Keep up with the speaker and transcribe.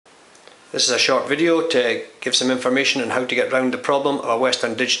This is a short video to give some information on how to get around the problem of a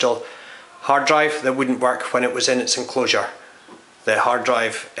Western Digital hard drive that wouldn't work when it was in its enclosure. The hard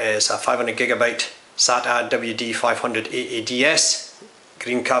drive is a 500GB SATA WD500 AADS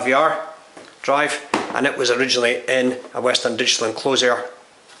green Caviar drive, and it was originally in a Western Digital enclosure.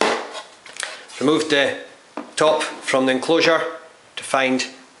 Removed the top from the enclosure to find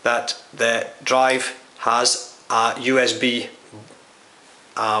that the drive has a USB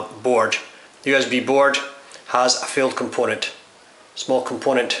board. The USB board has a failed component. Small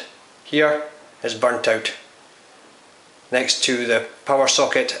component here is burnt out next to the power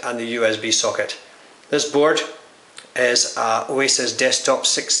socket and the USB socket. This board is a Oasis Desktop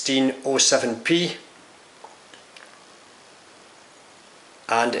 1607P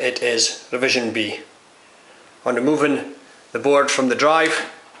and it is revision B. On removing the board from the drive,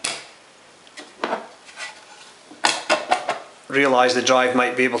 realised the drive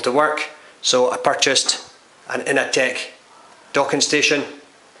might be able to work, so I purchased an Inateck docking station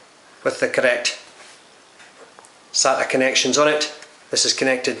with the correct SATA connections on it. This is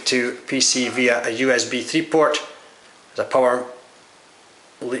connected to PC via a USB 3 port. There's a power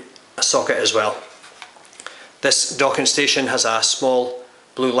socket as well. This docking station has a small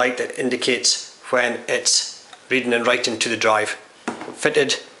blue light that indicates when it's reading and writing to the drive.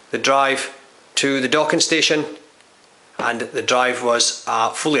 Fitted the drive to the docking station, and the drive was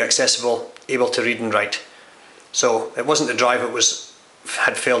fully accessible, able to read and write. So it wasn't the drive that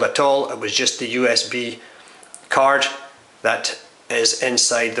had failed at all, it was just the USB card that is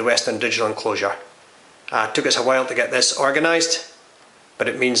inside the Western Digital enclosure. It took us a while to get this organised, but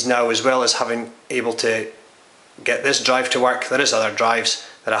it means now, as well as having able to get this drive to work, there is other drives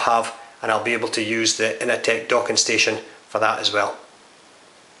that I have, and I'll be able to use the Inateck docking station for that as well.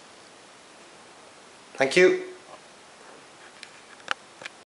 Thank you.